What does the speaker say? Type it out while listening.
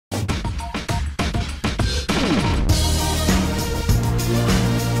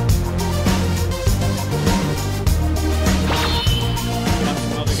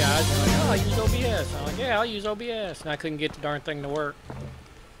I'll use OBS. And I couldn't get the darn thing to work.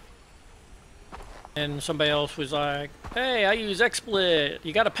 And somebody else was like, hey, I use XSplit.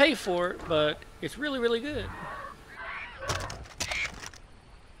 You got to pay for it, but it's really, really good.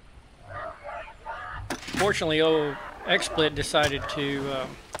 Fortunately, XSplit decided to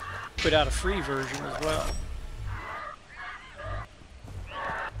put out a free version as well.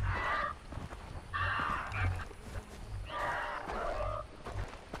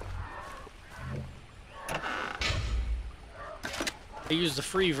 I use the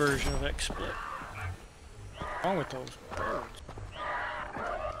free version of XSplit. What's wrong with those birds?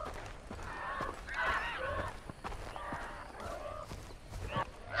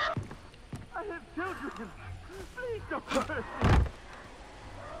 I have children. Please don't hurt me.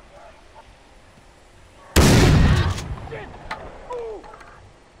 Shit!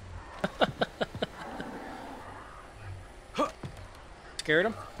 Scared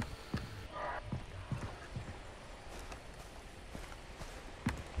him?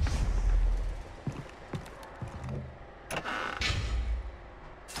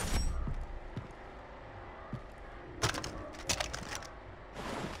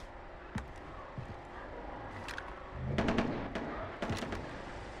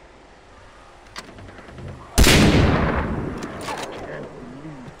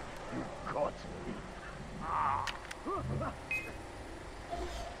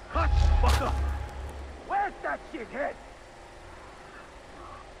 Where's that shithead?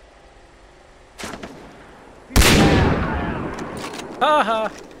 Haha.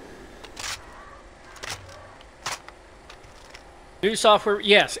 New software,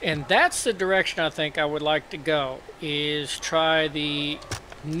 yes, and that's the direction I think I would like to go, is try the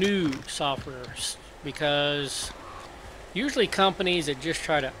new softwares, because usually companies that just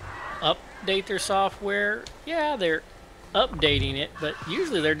try to update their software, yeah, they're updating it, but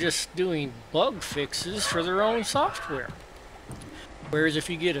usually they're just doing bug fixes for their own software. Whereas if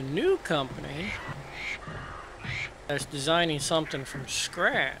you get a new company that's designing something from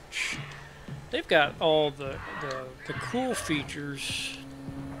scratch, they've got all the cool features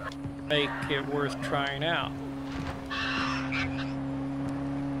to make it worth trying out.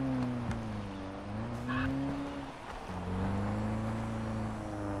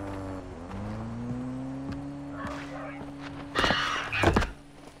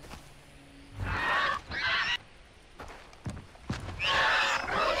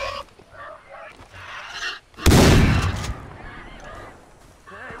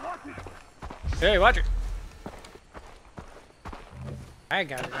 Hey, watch it! I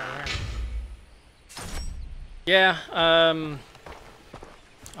got it down there. Yeah,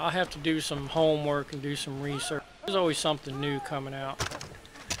 I'll have to do some homework and do some research. There's always something new coming out.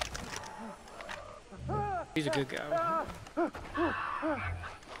 He's a good guy.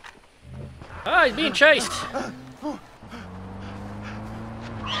 Ah, he's being chased!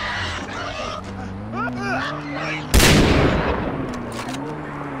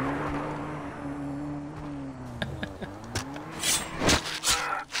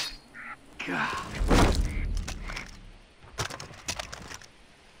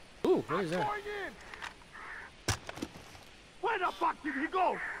 Ooh, what is that? Where the fuck did he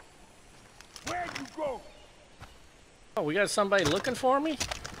go? Where'd you go? Oh, we got somebody looking for me?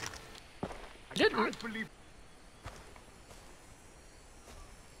 I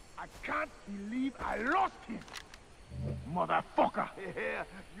can't believe I lost him. Motherfucker. Yeah,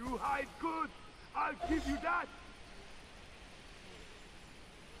 you hide good. I'll give you that.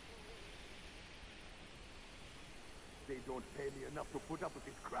 They don't pay me enough to put up with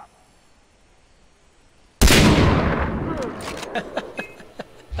this crap.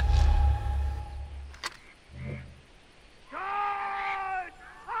 God!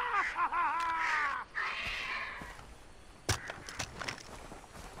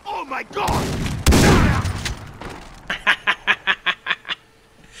 Oh my God!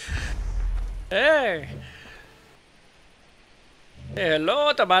 Hey!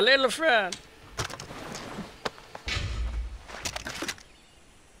 Hello to my little friend.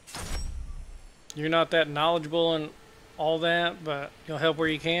 You're not that knowledgeable in all that, but you'll help where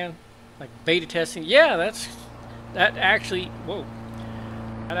you can. Like beta testing. Yeah, that actually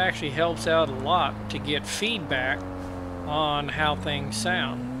helps out a lot to get feedback on how things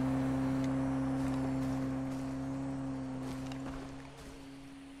sound.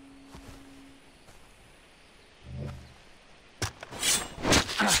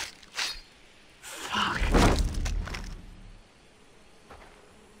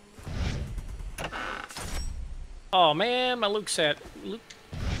 Oh man, my rucksack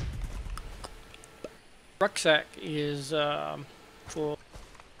is full.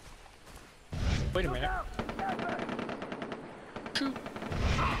 Wait a minute.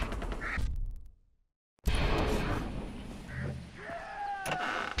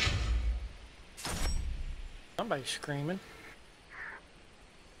 Somebody's screaming.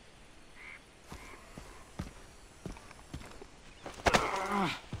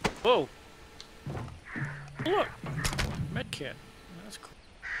 Whoa. Look. Medkit. That's cool.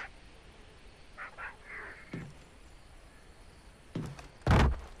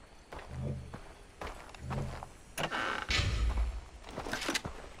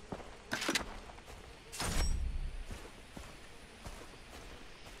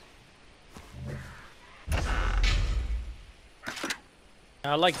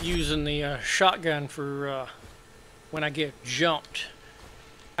 I like using the shotgun for when I get jumped.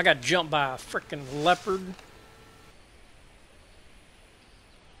 I got jumped by a freaking leopard.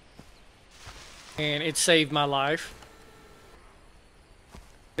 And it saved my life.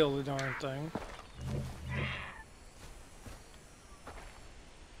 Kill the darn thing.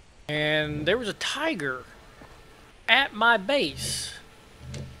 And there was a tiger at my base.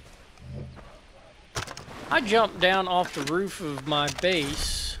 I jumped down off the roof of my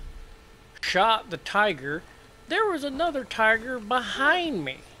base, shot the tiger. There was another tiger behind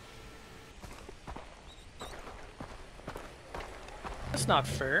me. That's not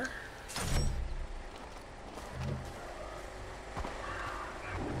fair.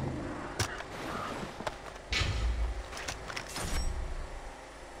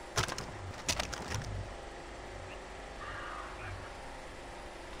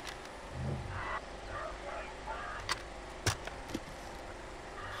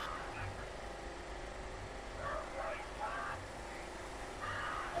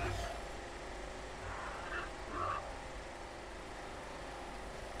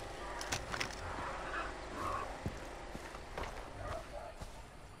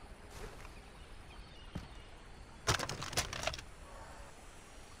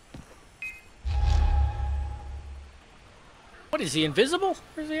 What is he, invisible?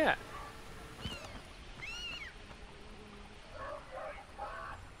 Where's he at?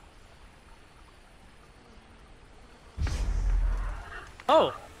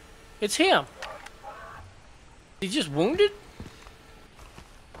 Oh, it's him. He just wounded?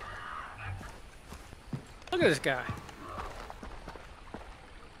 Look at this guy.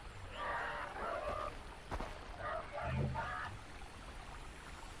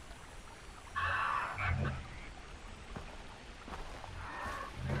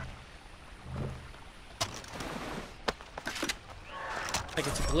 Like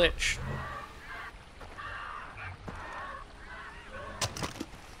it's a glitch.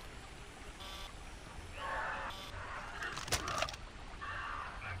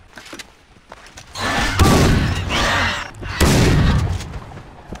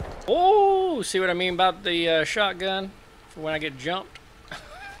 Oh, see what I mean about the shotgun for when I get jumped?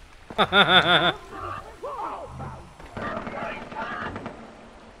 Freaking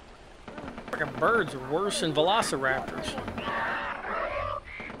birds are worse than velociraptors.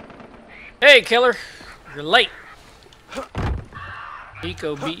 Hey, killer, you're late.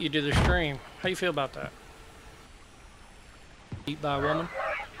 Eco beat you to the stream. How you feel about that? Beat by a woman?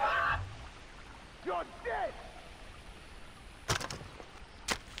 You're dead.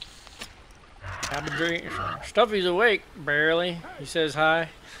 I've been drinking. Stuffy's awake, barely. He says hi.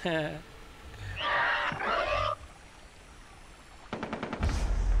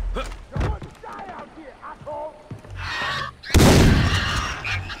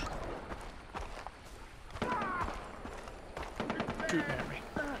 Shooting at me.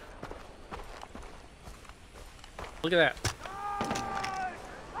 Look at that.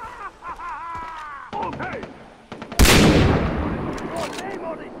 Okay. Your name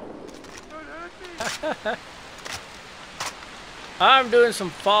on it. I'm doing some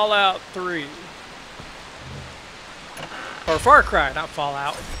Fallout 3. Or Far Cry, not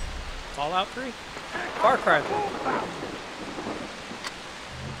Fallout. Fallout 3? Far Cry 3.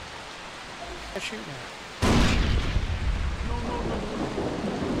 I'm shooting at.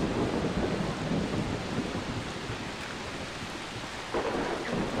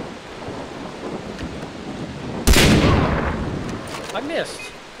 I missed.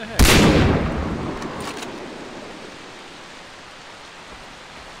 What the heck?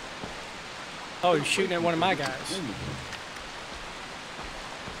 Oh, you're shooting at one of my guys.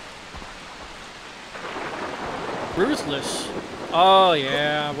 Ruthless. Oh,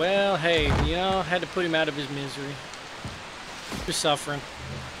 yeah. Well, hey, you know, had to put him out of his misery. He was suffering.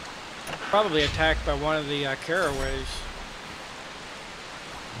 Probably attacked by one of the caraways.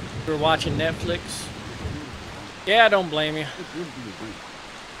 We were watching Netflix. Yeah, I don't blame you.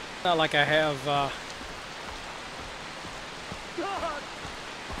 Not like I have,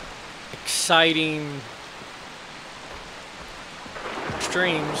 exciting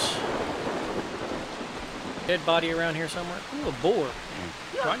streams. Dead body around here somewhere. Ooh, a boar.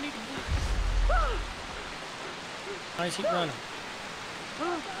 Do I need a boar? Why is he running?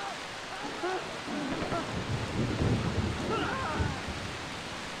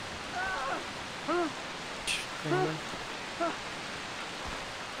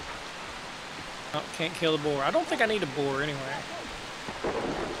 Oh, can't kill the boar. I don't think I need a boar anyway.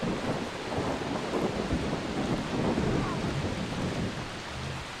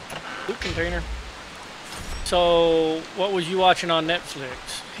 Loot container. So, what was you watching on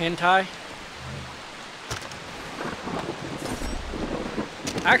Netflix? Hentai?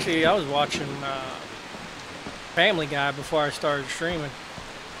 Actually, I was watching Family Guy before I started streaming.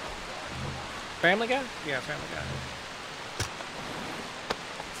 Family Guy? Yeah, Family Guy.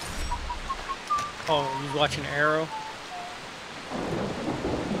 Oh, you was watching Arrow?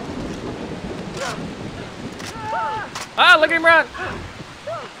 Ah, look at him run!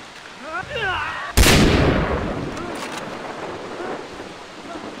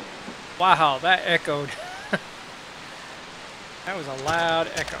 Wow, that echoed. That was a loud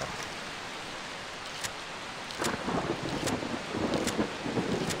echo.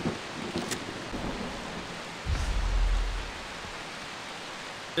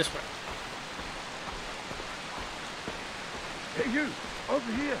 This way. Hey, you!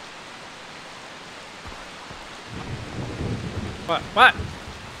 Over here! What? What?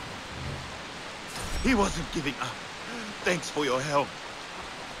 He wasn't giving up. Thanks for your help.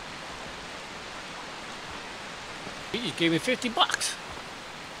 He just gave me 50 bucks.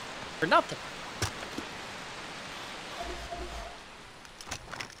 For nothing.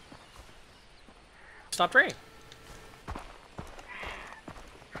 Stop raining.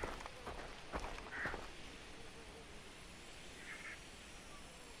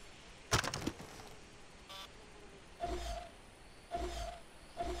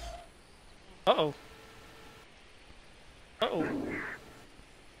 Uh-oh. Uh-oh.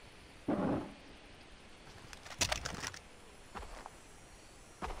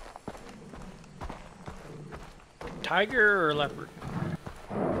 Tiger or leopard?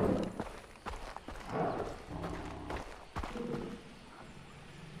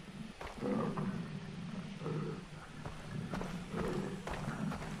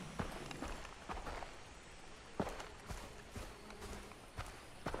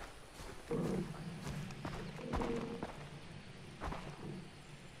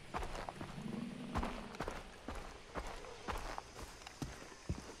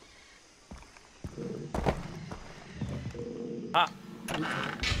 Ah. Am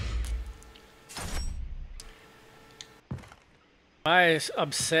I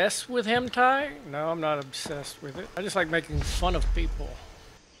obsessed with hentai? No, I'm not obsessed with it. I just like making fun of people.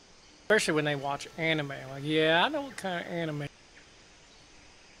 Especially when they watch anime. Like, yeah, I know what kind of anime.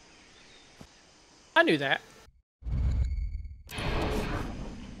 I knew that.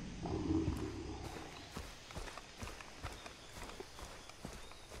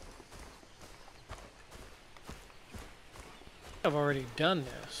 I've already done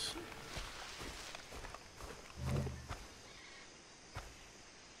this.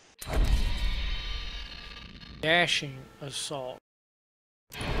 Dashing assault.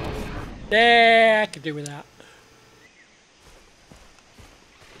 Yeah, I could do with that.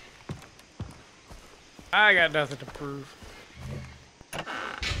 I got nothing to prove.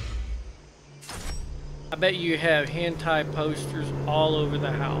 I bet you have hentai posters all over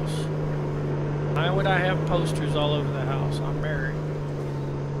the house. Why would I have posters all over the house? I'm married.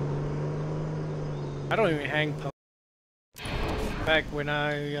 I don't even hang posters. In fact, when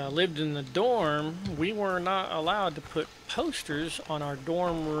I lived in the dorm, we were not allowed to put posters on our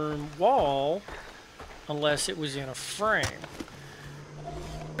dorm room wall unless it was in a frame.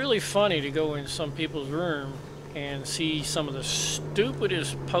 Really funny to go in some people's room and see some of the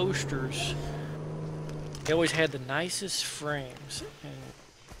stupidest posters. They always had the nicest frames. And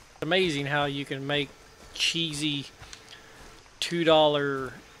it's amazing how you can make cheesy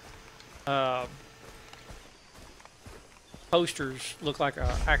 $2 posters look like an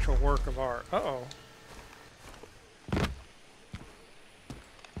actual work of art. Uh-oh.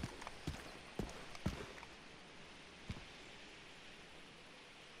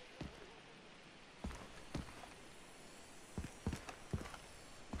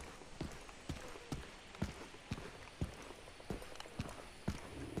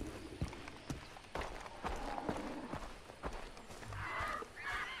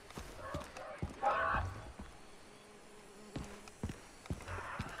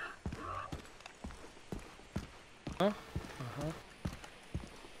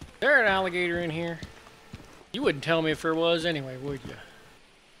 there an alligator in here? You wouldn't tell me if there was anyway, would you?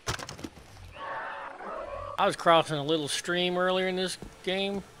 I was crossing a little stream earlier in this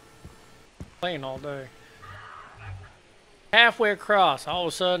game, playing all day. Halfway across, all of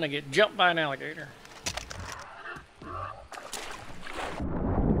a sudden I get jumped by an alligator.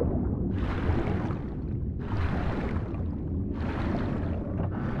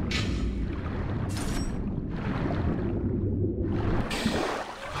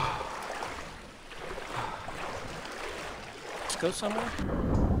 Let's go somewhere.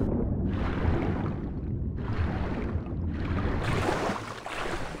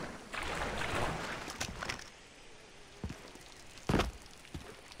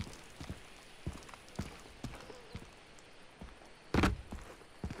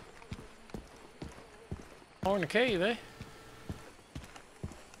 Oh, in the cave, eh?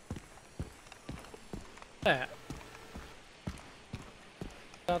 That.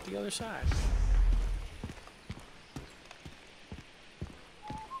 Out the other side.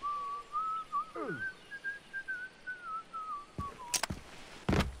 What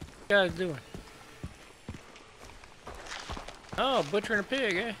you guys doing? Oh, butchering a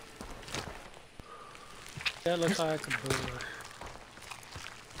pig, eh? That looks like a bird.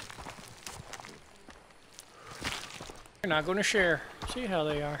 They're not going to share. See how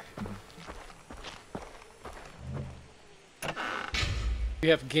they are. You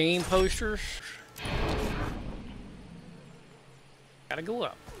have game posters. Gotta go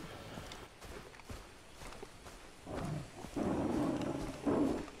up.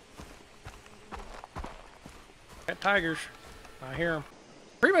 Got tigers. I hear them.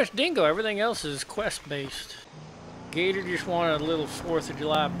 Pretty much dingo. Everything else is quest based. Gator just wanted a little 4th of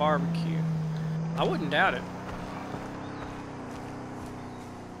July barbecue. I wouldn't doubt it.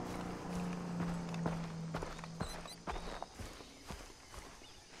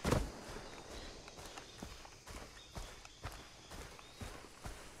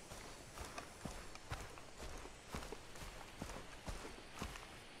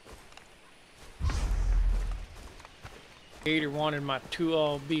 Gator wanted my 2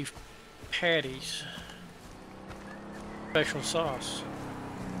 all beef patties. Special sauce.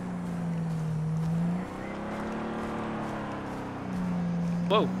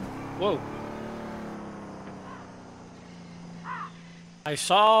 Whoa, whoa. I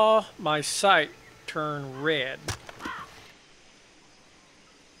saw my sight turn red.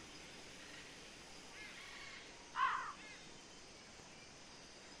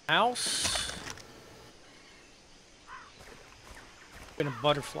 Mouse. Been a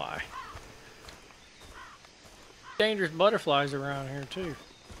butterfly. Dangerous butterflies around here too.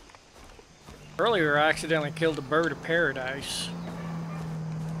 Earlier I accidentally killed a bird of paradise.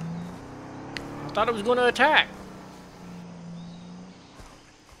 I thought it was going to attack.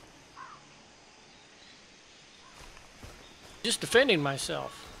 Just defending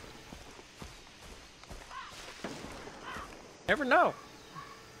myself. Never know.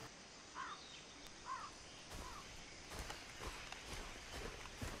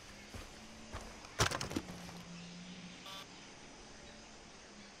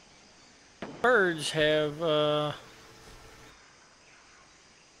 Birds have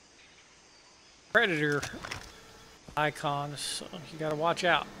predator icons, so you gotta watch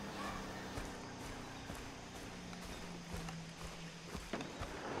out.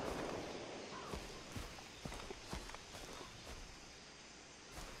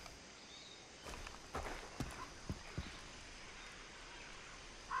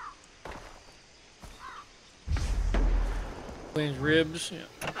 Wings, ribs,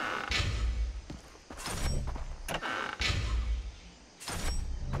 yeah.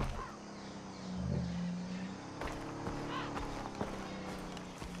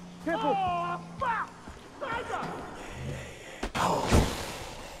 Oh, fuck! Tiger!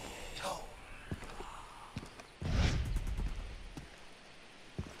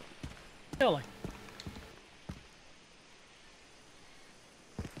 Killing.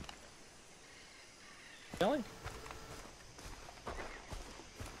 Killing?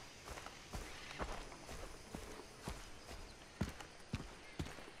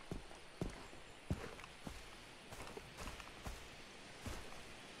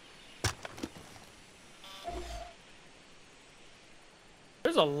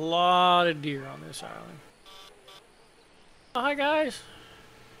 There's a lot of deer on this island. Oh, hi guys.